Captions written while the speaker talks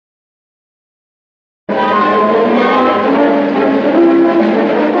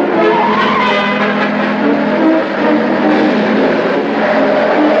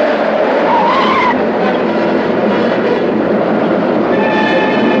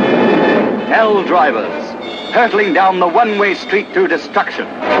Hell Drivers, hurtling down the one-way street to destruction.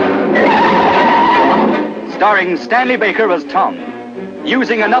 Starring Stanley Baker as Tom,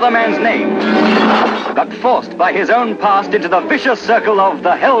 using another man's name, but forced by his own past into the vicious circle of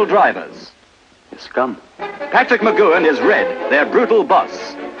the Hell Drivers. You scum. Patrick McGowan is Red, their brutal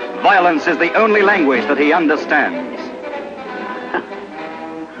boss. Violence is the only language that he understands.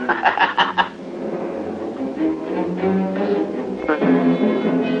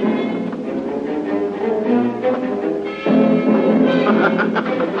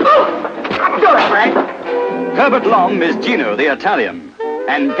 Herbert Lom is Gino, the Italian.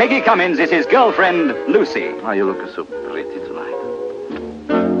 And Peggy Cummins is his girlfriend, Lucy. Oh, you look so pretty tonight.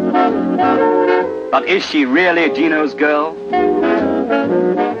 But is she really Gino's girl?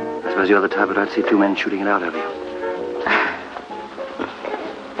 I suppose you're the type that I'd see two men shooting it out of you.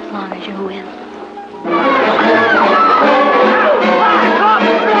 As long as you win.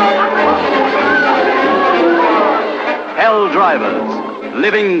 Hell Drivers,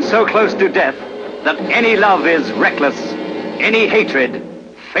 living so close to death that any love is reckless, any hatred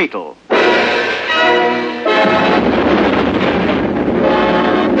fatal.